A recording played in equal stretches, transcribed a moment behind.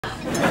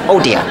Oh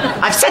dear,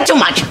 I've said too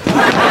much.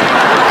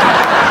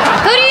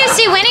 Who do you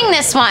see winning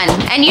this one?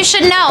 And you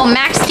should know,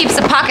 Max keeps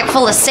a pocket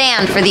full of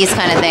sand for these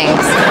kind of things.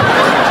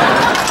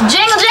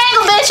 Jingle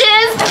jangle,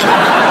 bitches!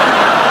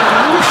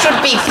 You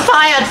should be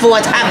fired for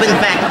what happened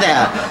back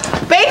there.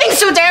 Bathing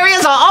suit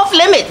areas are off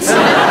limits.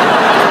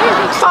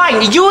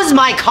 Fine, use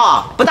my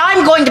car, but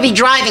I'm going to be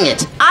driving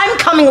it. I'm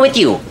coming with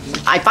you.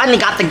 I finally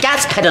got the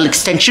gas pedal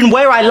extension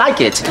where I like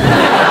it.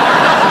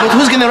 But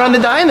who's gonna run the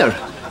diner?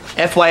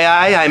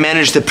 FYI, I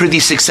managed a pretty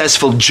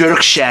successful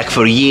jerk shack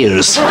for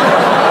years. Ew,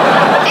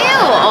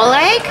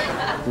 Oleg.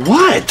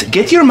 What?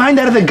 Get your mind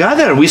out of the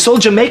gutter. We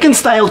sold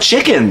Jamaican-style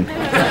chicken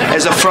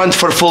as a front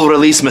for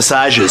full-release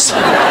massages. Y'all,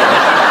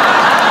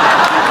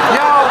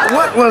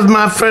 what was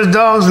my first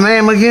dog's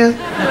name again?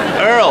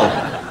 Earl.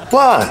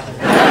 What?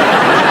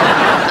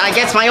 I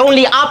guess my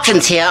only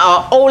options here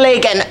are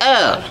Oleg and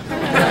Earl.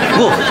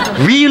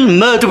 Whoa, real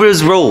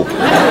murderer's row. Who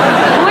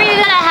are you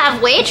gonna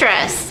have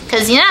waitress?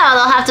 Because, you know,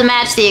 they'll have to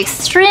match the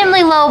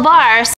extremely low bar